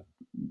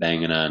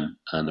 banging on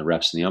the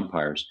refs and the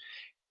umpires.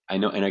 I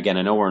know, and again,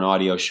 I know we're an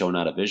audio show,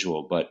 not a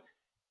visual, but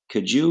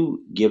could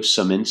you give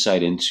some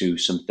insight into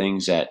some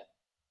things that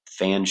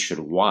fans should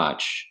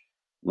watch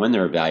when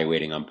they're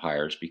evaluating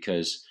umpires?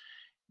 Because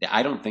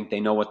I don't think they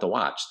know what to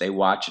watch. They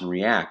watch and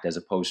react, as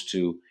opposed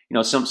to,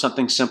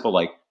 something simple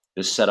like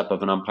the setup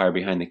of an umpire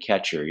behind the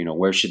catcher.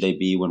 Where should they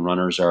be when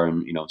runners are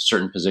in,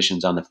 certain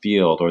positions on the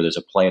field, or there's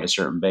a play at a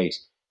certain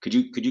base? Could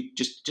you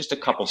just a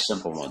couple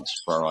simple ones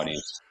for our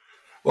audience?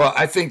 Well,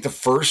 I think the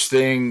first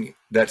thing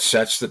that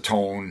sets the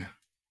tone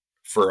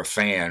for a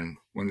fan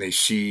when they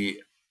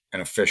see an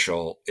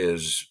official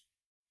is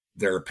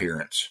their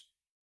appearance.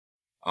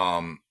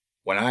 When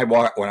I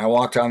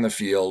walked on the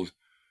field,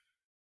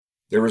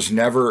 there was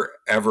never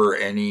ever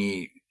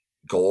any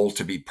goal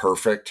to be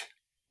perfect,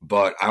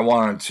 but I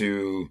wanted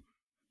to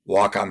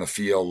walk on the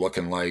field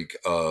looking like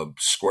a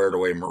squared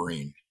away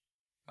Marine.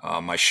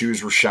 My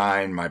shoes were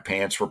shined, my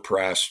pants were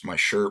pressed, my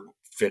shirt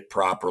fit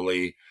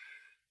properly.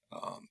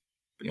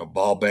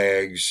 Ball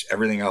bags,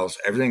 everything else,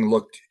 everything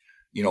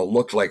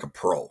looked like a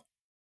pro.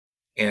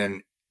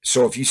 And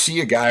so if you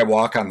see a guy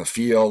walk on the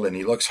field and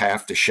he looks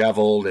half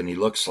disheveled and he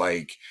looks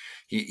like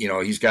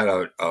he's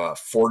got a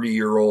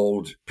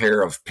 40-year-old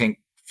pair of pink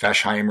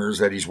Feshheimers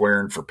that he's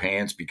wearing for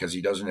pants because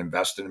he doesn't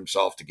invest in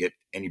himself to get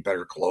any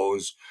better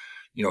clothes,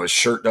 his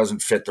shirt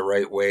doesn't fit the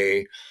right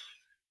way,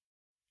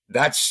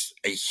 that's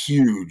a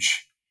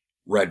huge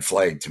red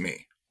flag to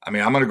me. I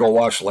mean, I'm going to go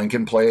watch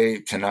Lincoln play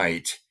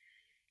tonight,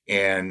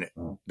 and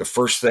the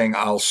first thing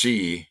I'll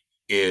see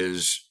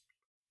is,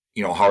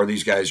 how are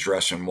these guys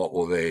dressing? What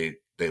will they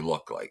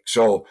look like?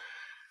 So,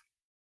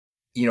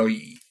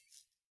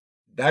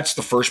 that's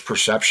the first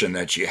perception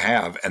that you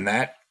have. And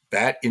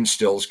that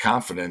instills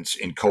confidence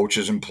in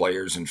coaches and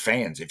players and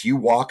fans. If you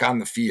walk on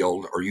the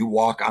field or you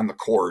walk on the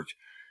court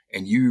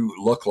and you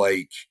look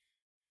like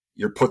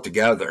you're put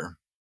together,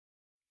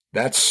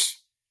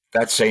 that's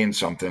saying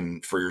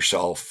something for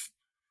yourself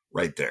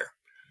right there.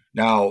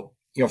 Now,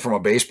 from a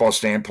baseball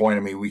standpoint,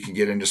 I mean, we can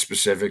get into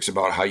specifics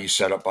about how you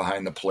set up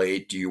behind the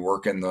plate. Do you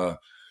work in the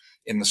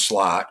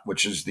slot,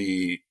 which is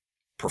the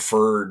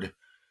preferred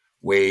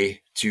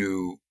way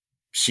to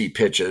see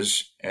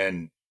pitches?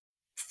 And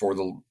for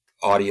the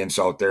audience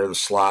out there, the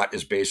slot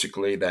is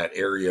basically that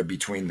area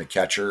between the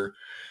catcher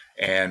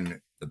and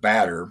the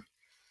batter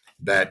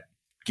that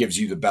gives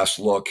you the best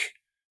look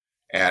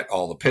at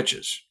all the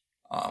pitches.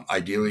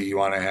 Ideally, you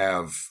want to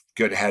have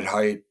good head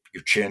height.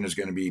 Your chin is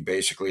going to be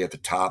basically at the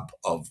top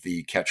of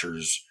the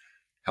catcher's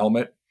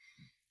helmet.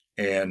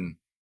 And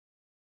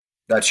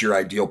that's your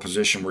ideal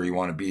position where you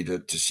want to be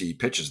to see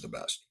pitches the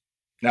best.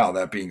 Now,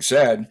 that being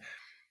said,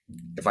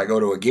 if I go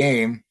to a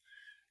game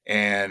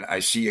and I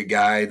see a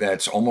guy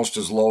that's almost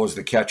as low as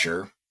the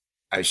catcher,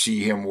 I see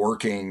him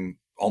working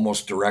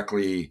almost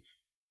directly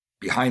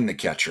behind the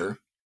catcher.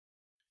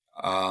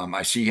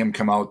 I see him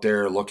come out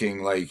there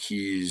looking like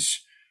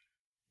he's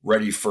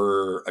ready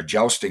for a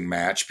jousting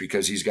match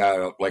because he's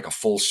got a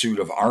full suit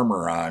of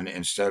armor on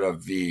instead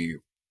of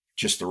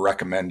just the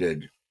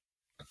recommended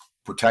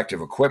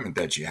protective equipment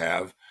that you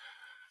have.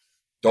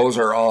 Those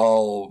are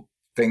all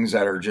things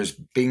that are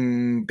just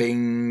bing,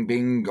 bing,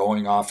 bing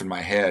going off in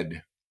my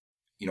head,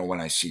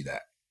 when I see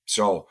that.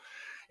 So,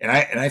 and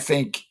I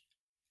think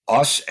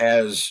us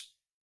as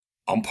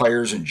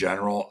umpires in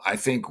general, I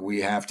think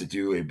we have to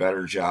do a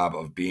better job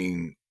of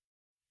being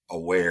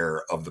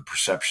aware of the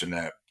perception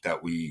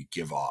that we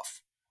give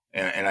off.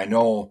 And I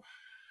know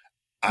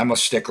I'm a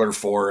stickler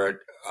for it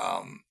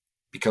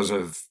because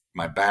of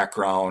my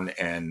background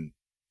and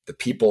the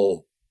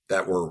people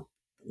that were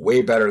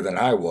way better than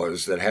I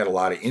was that had a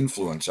lot of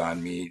influence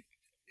on me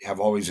have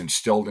always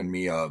instilled in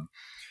me a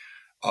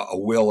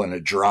will and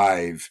a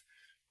drive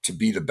to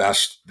be the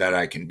best that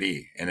I can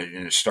be. And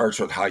it starts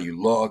with how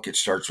you look. It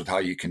starts with how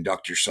you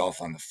conduct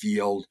yourself on the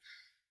field.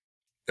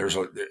 There's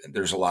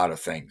a lot of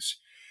things.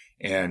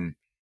 And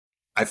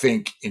I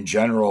think in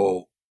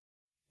general,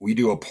 we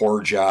do a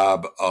poor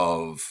job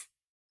of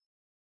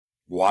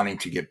wanting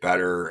to get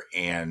better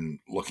and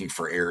looking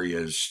for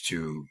areas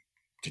to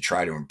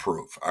try to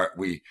improve.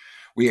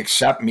 We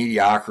accept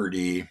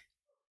mediocrity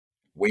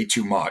way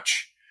too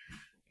much,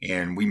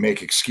 and we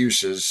make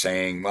excuses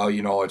saying, well,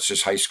 it's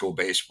just high school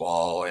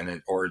baseball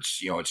or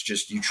it's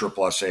just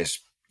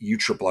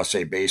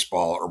USSSA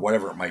baseball or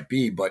whatever it might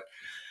be. But,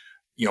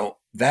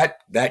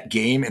 that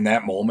game in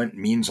that moment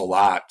means a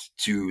lot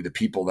to the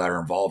people that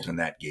are involved in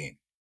that game.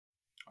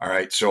 All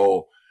right.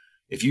 So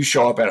if you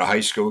show up at a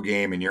high school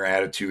game and your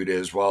attitude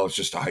is, well, it's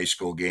just a high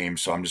school game,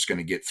 so I'm just going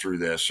to get through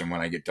this, and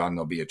when I get done,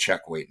 there'll be a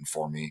check waiting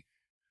for me.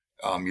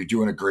 You're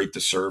doing a great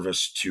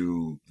disservice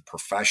to the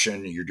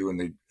profession. You're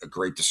doing a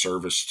great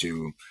disservice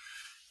to,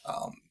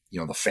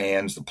 the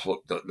fans,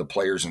 the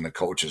players, and the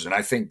coaches. And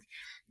I think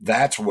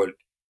that's what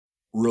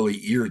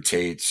really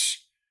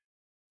irritates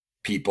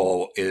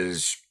people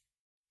is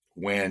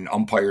when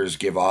umpires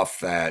give off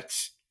that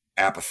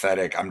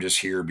apathetic, I'm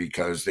just here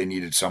because they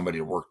needed somebody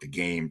to work the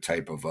game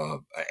type of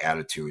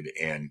attitude.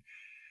 And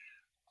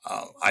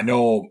I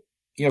know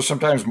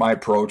sometimes my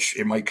approach,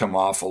 it might come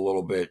off a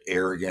little bit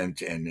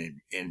arrogant and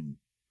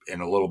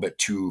a little bit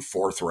too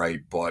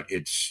forthright, but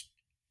it's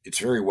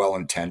very well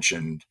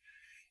intentioned,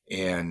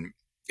 and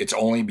it's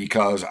only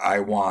because I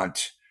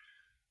want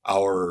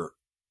our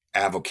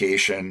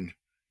avocation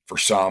for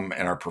some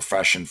and our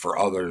profession for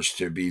others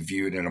to be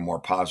viewed in a more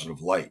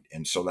positive light.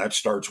 And so that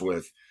starts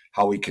with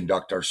how we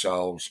conduct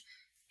ourselves,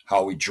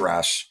 how we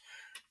dress,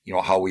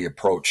 how we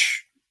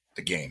approach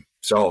the game.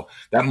 So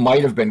that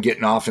might have been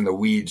getting off in the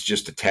weeds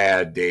just a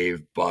tad,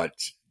 Dave, but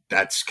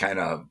that's kind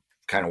of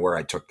where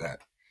I took that.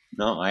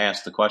 No, I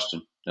asked the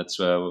question. That's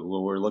what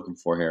we're looking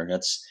for here.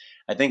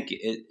 I think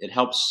it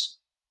helps.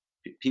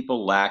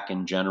 People lack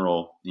in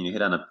general. You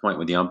hit on a point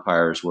with the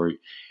umpires where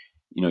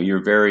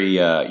you're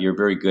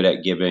very good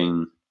at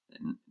giving.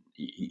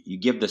 You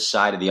give the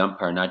side of the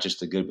umpire not just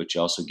the good, but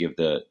you also give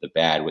the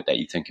bad with that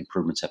you think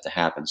improvements have to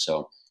happen.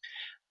 So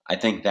I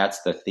think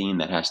that's the theme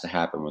that has to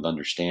happen with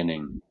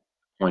understanding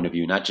point of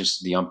view, not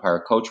just the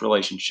umpire-coach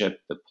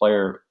relationship, the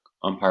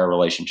player-umpire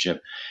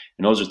relationship,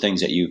 and those are things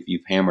that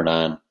you've hammered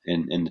on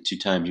in the 2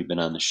 times you've been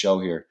on the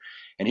show here.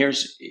 And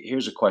here's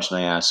a question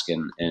I ask,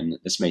 and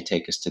this may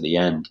take us to the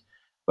end,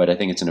 but I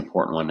think it's an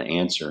important one to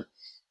answer.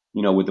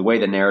 With the way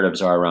the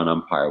narratives are around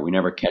umpire, we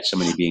never catch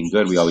somebody being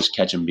good. We always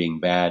catch them being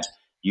bad.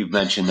 You've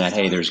mentioned that,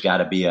 hey, there's got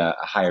to be a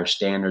higher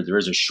standard. There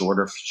is a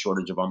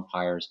shortage of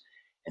umpires.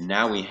 And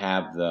now we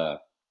have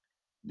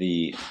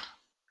the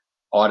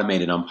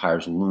automated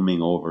umpires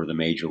looming over the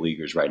major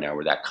leaguers right now.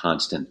 We're that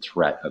constant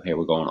threat of, hey,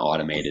 we're going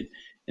automated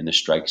in the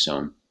strike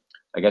zone.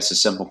 I guess the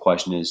simple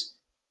question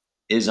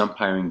is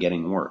umpiring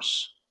getting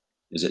worse?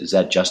 Is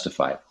that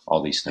justified,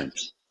 all these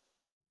things?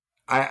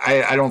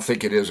 I don't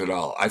think it is at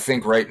all. I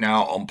think right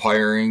now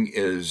umpiring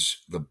is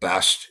the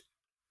best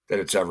that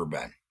it's ever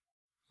been.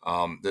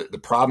 The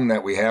problem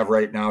that we have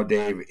right now,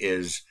 Dave,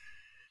 is,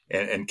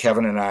 and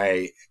Kevin and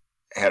I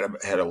had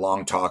a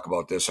long talk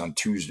about this on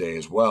Tuesday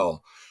as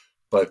well,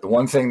 but the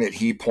one thing that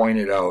he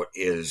pointed out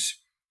is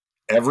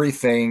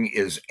everything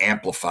is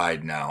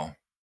amplified now,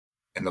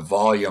 and the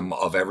volume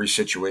of every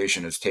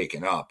situation is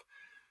taken up,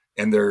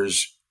 and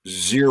there's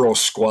zero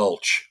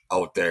squelch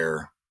out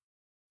there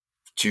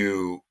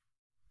to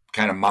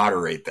kind of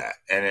moderate that.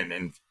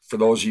 And for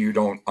those of you who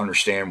don't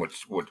understand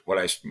what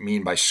I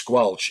mean by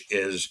squelch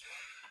is,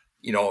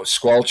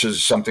 squelch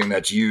is something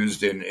that's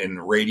used in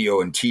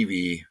radio and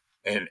TV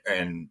and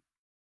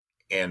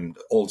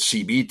old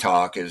CB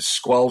talk. Is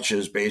squelch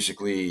is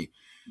basically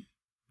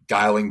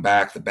dialing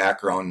back the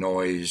background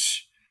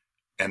noise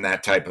and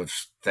that type of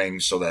thing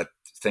so that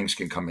things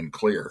can come in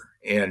clear.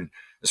 And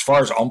as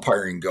far as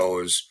umpiring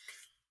goes,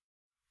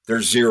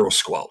 there's zero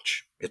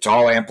squelch. It's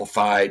all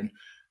amplified.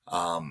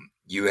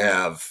 You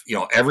have,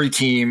 every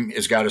team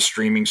has got a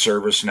streaming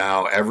service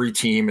now. Every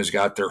team has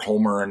got their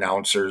homer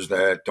announcers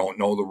that don't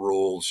know the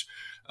rules.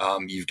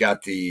 You've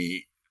got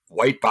the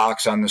white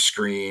box on the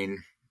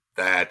screen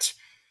that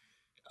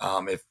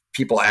if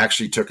people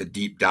actually took a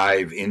deep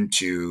dive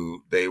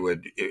into, they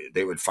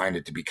would find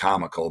it to be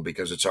comical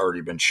because it's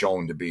already been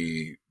shown to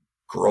be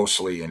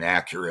grossly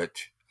inaccurate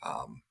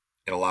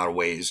in a lot of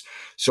ways.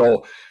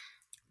 So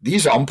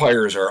these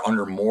umpires are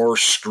under more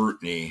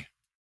scrutiny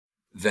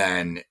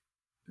than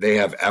they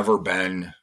have ever been